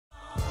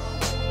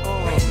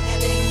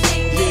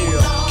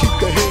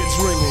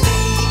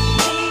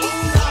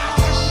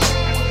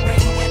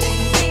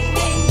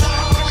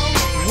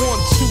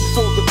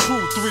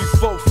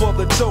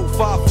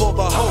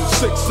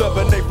6,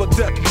 7, 8 for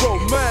death row.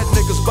 Mad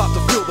niggas about to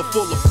feel the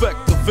full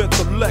effect of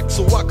intellect,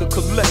 so I could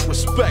collect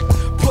respect.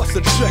 Plus a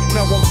check,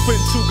 now I'm fin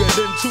to get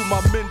into my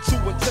men too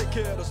and take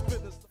care of this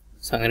business.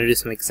 So I'm going to do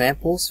some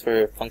examples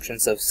for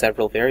functions of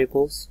several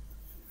variables.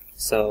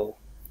 So,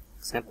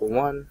 example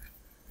 1,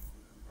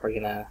 we're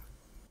going to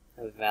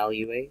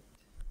evaluate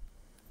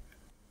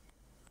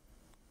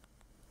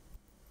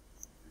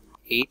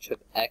h of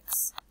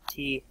x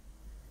t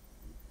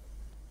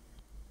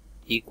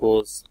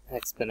equals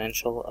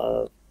exponential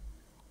of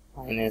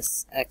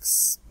minus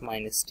x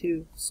minus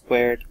 2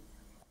 squared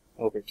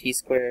over t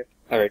squared,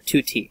 or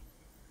 2t,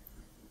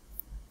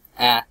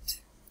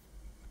 at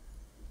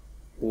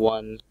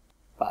 1,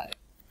 5.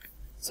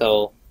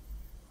 So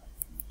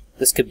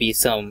this could be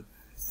some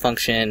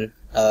function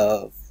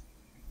of,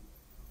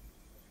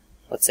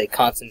 let's say,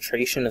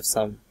 concentration of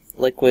some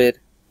liquid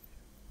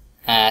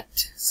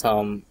at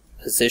some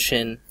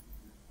position,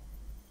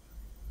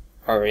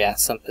 or yeah,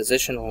 some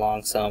position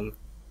along some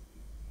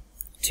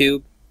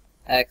tube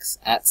x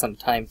at some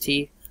time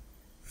t.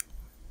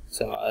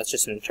 So that's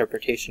just an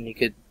interpretation you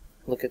could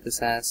look at this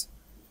as.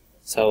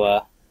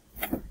 So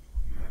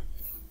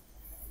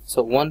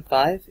 1,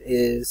 5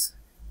 is,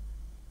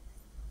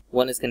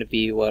 1 is going to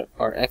be what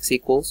our x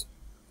equals,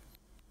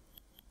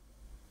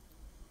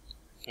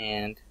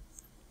 and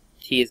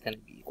t is going to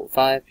be equal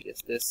 5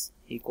 because this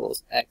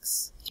equals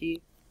x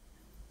t.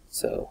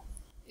 So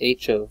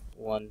h of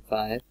 1,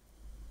 5 is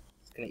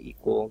going to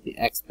equal the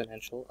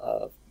exponential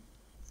of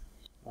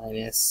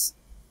minus,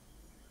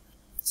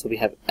 so we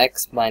have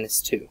x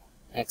minus 2.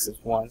 X is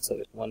 1, so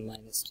it's 1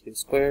 minus 2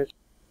 squared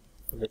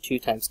over 2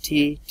 times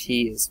t.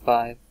 T is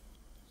 5.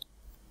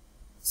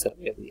 So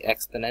we have the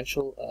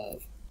exponential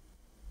of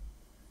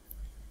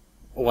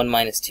 1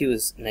 minus 2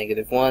 is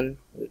negative 1,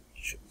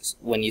 which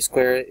when you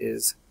square it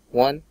is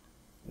 1,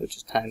 which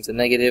is times a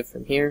negative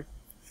from here.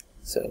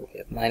 So we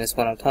have minus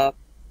 1 on top,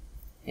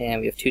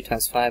 and we have 2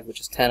 times 5, which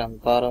is 10 on the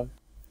bottom.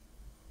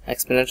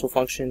 Exponential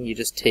function, you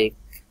just take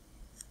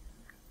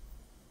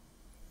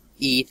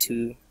e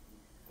to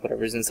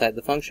whatever's inside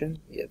the function.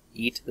 You have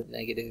e to the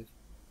negative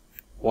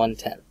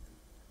 1/10.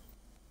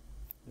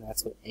 And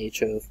that's what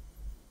h of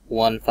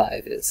 1,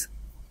 5 is.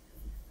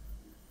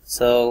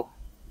 So,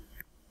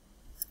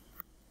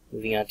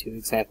 moving on to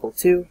example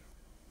 2.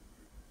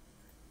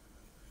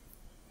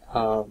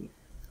 I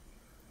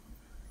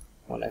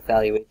want to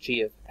evaluate g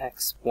of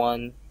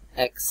x1,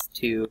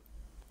 x2,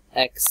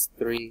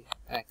 x3,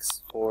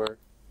 x4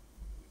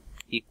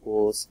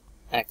 equals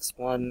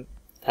x1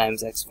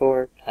 times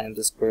x4 times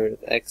the square root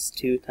of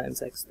x2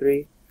 times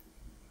x3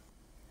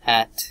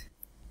 at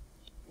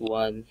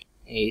 1,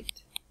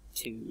 8,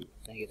 2,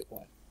 negative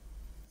 1.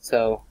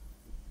 So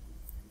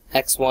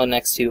x1,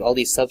 x2, all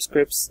these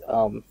subscripts,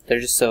 they're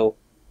just so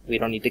we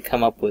don't need to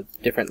come up with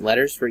different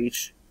letters for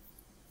each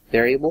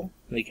variable.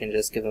 We can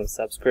just give them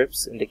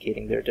subscripts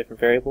indicating they're different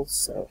variables.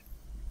 So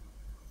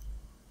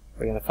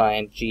we're going to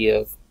find g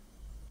of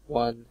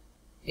 1,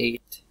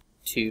 8,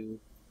 2,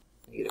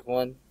 negative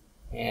 1,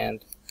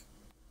 and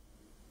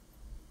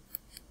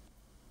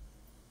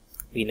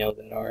we know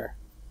that our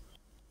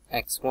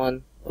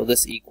x1, well,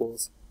 this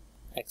equals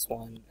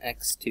x1,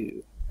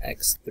 x2,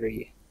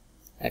 x3,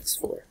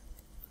 x4.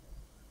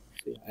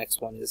 So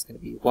x1 is going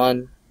to be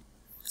 1,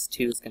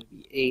 x2 is going to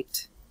be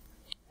 8,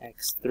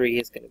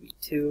 x3 is going to be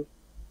 2,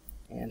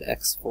 and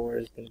x4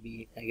 is going to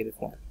be negative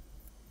 1.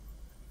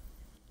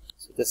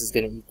 So this is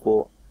going to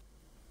equal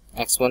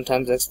x1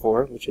 times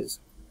x4, which is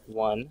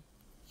 1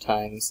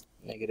 times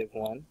negative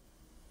 1,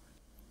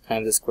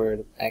 times the square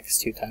root of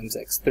x2 times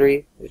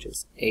x3, which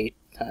is 8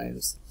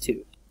 times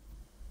 2.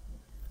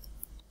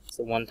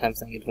 So 1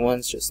 times negative 1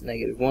 is just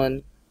negative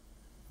 1,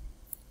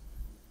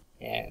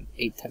 and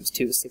 8 times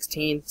 2 is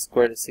 16,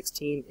 square root of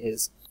 16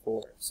 is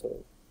 4,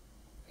 so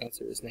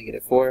answer is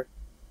negative 4.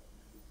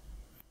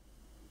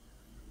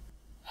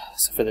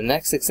 So for the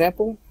next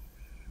example,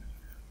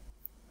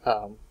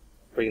 we're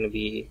going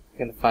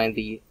to find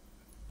the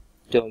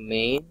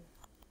domain,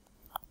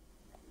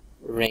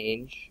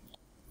 range,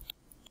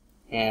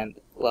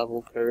 and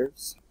level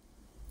curves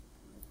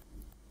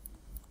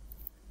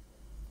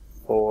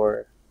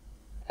for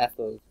f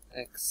of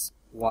x,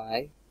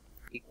 y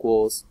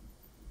equals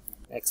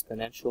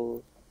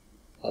exponential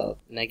of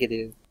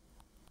negative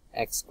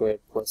x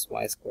squared plus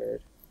y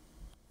squared.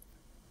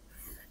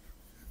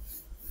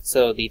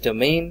 So the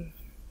domain,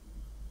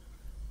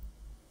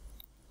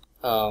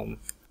 we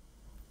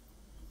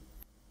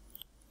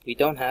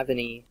don't have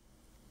any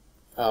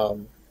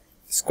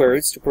square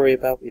roots to worry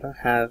about. We don't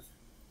have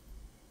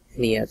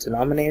any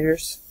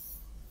denominators,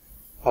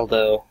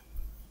 although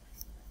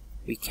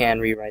we can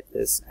rewrite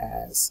this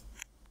as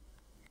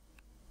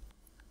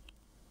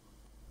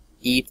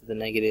e to the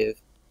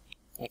negative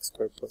x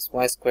squared plus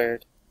y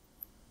squared,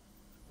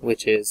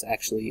 which is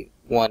actually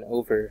 1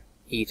 over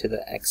e to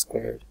the x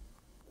squared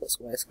plus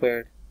y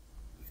squared.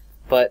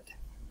 But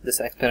this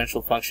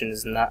exponential function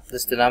is not,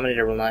 this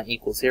denominator will not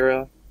equal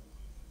 0,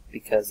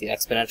 because the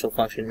exponential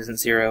function isn't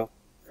 0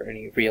 for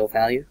any real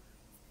value.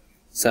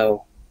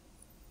 So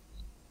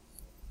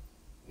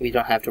we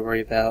don't have to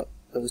worry about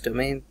those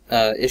domain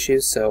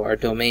issues. So our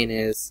domain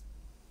is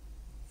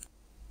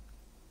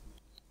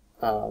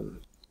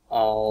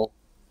all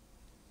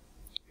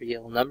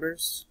real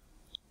numbers,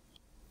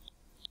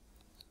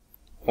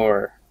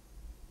 or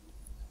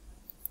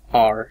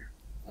R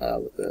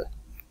with a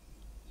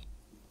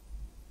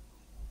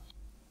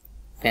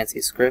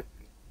fancy script.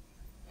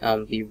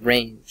 The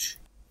range.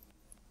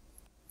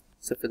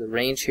 So for the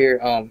range here,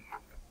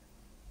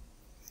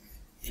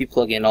 if you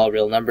plug in all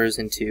real numbers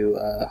into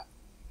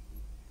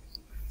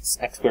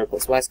x squared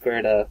plus y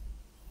squared,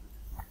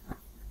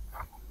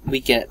 we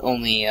get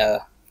only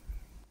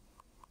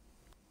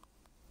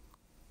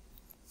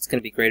it's going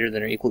to be greater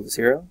than or equal to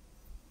 0.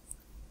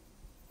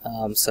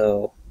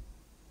 So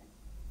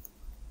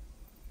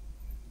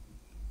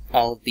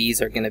all of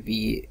these are going to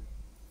be,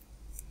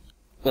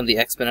 when the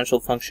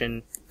exponential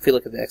function, if you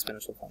look at the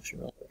exponential function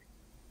real quick,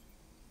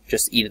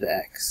 just e to the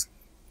x,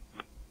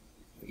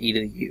 e to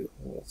the u,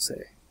 we'll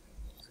say.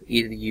 So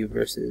e to the u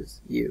versus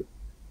u.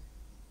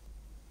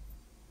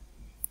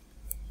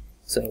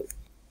 So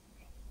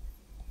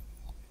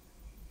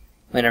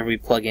whenever we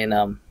plug in,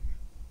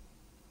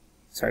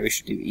 sorry, we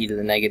should do e to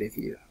the negative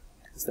u,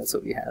 because that's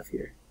what we have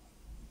here.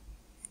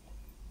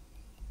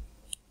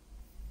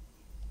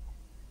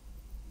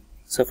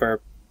 So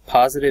for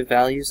positive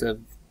values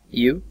of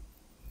u,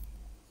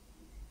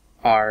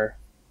 our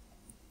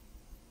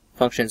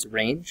function's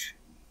range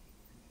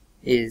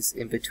is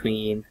in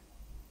between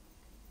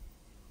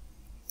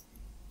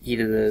e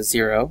to the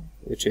 0,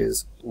 which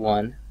is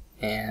 1,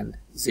 and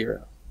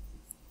 0,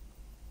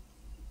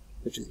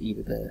 which is e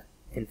to the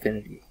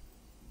infinity,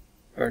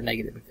 or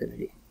negative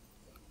infinity.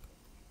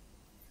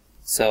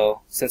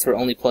 So since we're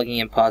only plugging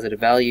in positive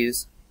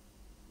values,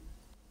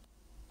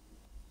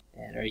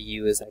 and our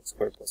u is x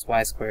squared plus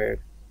y squared,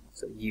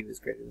 so u is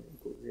greater than or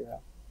equal to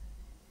 0.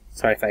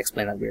 Sorry if I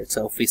explained that weird.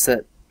 So if we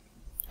set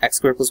x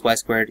squared plus y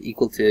squared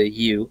equal to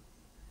u,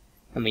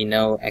 and we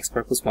know x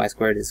squared plus y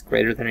squared is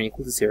greater than or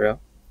equal to 0,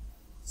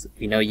 so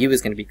we know u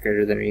is going to be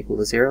greater than or equal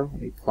to 0,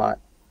 we plot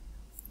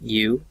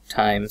u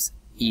times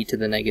e to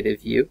the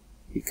negative u,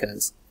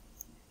 because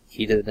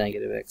e to the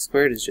negative x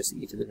squared is just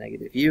e to the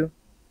negative u,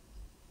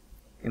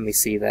 and we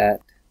see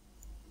that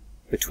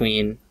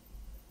between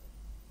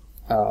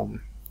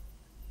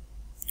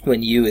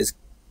when u is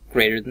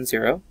greater than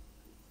 0,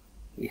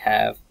 we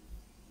have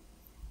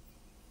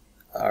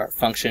our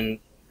function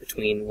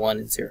between 1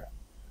 and 0.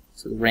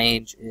 So the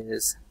range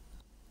is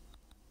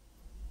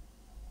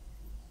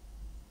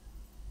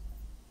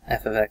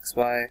f of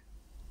xy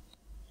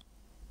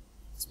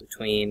is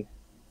between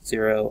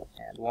 0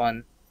 and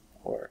 1,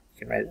 or you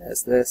can write it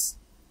as this.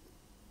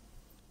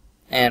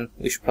 And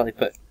we should probably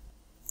put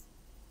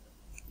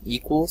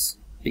equals,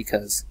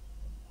 because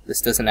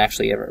this doesn't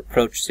actually ever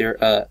approach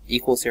 0,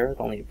 equal 0, it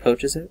only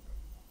approaches it.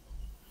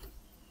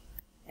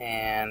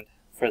 And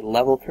for the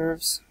level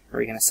curves,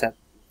 we're going to set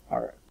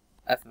our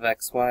f of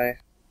xy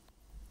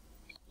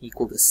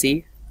equal to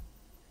c.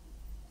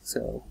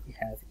 So we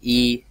have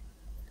e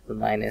to the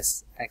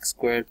minus x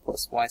squared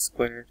plus y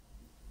squared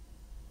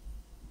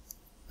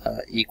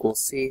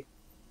equals c.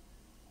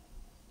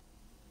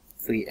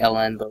 If we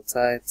ln both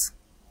sides,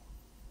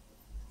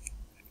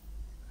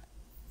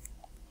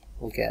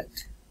 we'll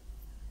get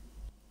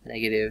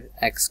negative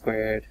x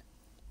squared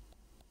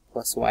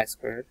plus y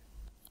squared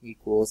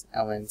equals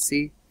ln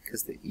c,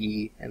 because the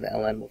e and the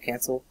ln will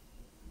cancel.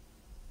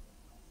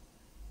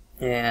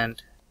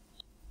 And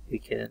we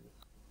can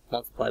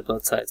multiply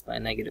both sides by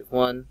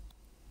 -1,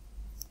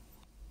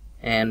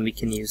 and we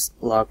can use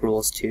log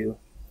rules to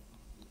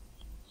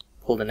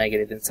pull the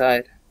negative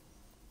inside,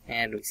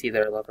 and we see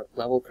that our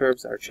level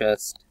curves are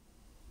just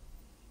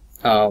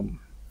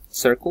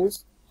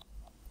circles,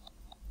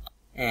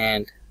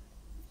 and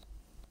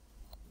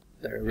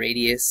their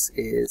radius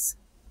is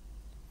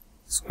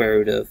square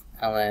root of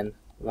ln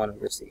 1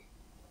 over c.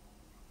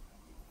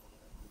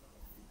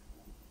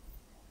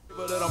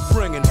 That I'm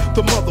bringing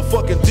the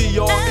motherfucking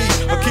DRE.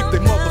 I keep they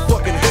motherfucking